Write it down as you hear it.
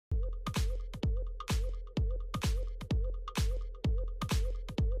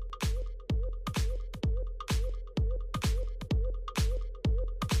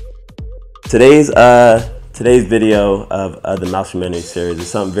Today's video of the Mentary series is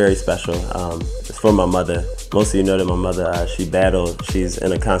something very special. It's for my mother. Most of you know that my mother, she's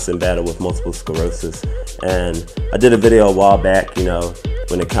in a constant battle with multiple sclerosis. And I did a video a while back,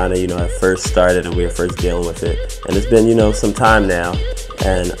 when it kind of, at first started and we were first dealing with it. And it's been, some time now.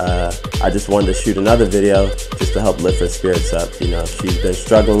 And I just wanted to shoot another video just to help lift her spirits up. She's been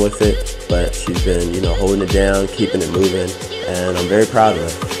struggling with it, but she's been, holding it down, keeping it moving. And I'm very proud of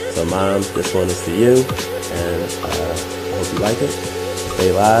her. So Mom, this one is for you. And I hope you like it. Stay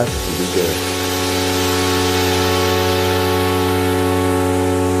alive and be good.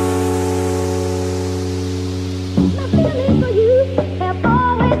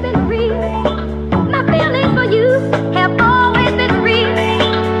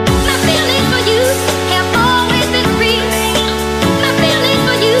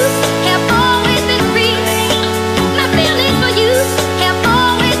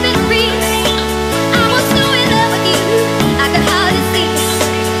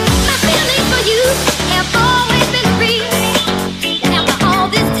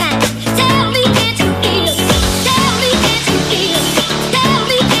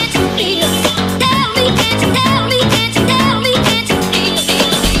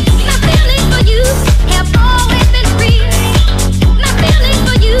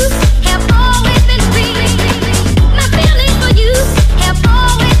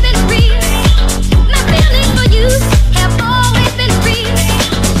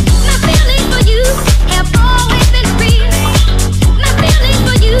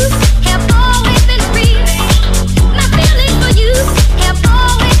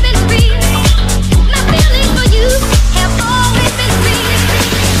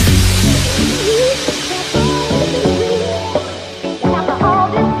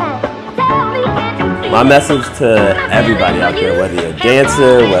 My message to everybody out there, whether you're a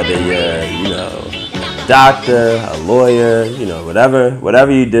dancer, whether you're, a doctor, a lawyer,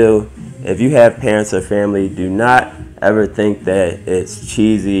 whatever you do, if you have parents or family, do not ever think that it's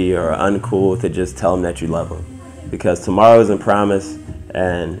cheesy or uncool to just tell them that you love them. Because tomorrow isn't promised,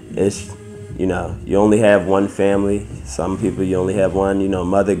 and it's, you only have one family. Some people you only have one,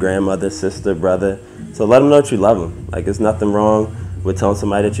 mother, grandmother, sister, brother. So let them know that you love them. Like, there's nothing wrong with telling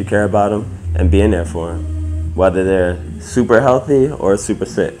somebody that you care about them and being there for them, whether they're super healthy or super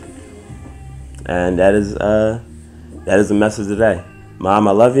sick. And that is the message today. Mom,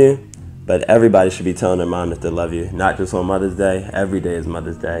 I love you, but everybody should be telling their mom that they love you, not just on Mother's Day. Every day is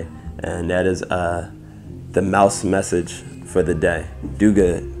Mother's Day, and that is the mouse message for the day. Do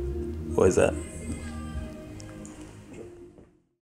good. Boys up.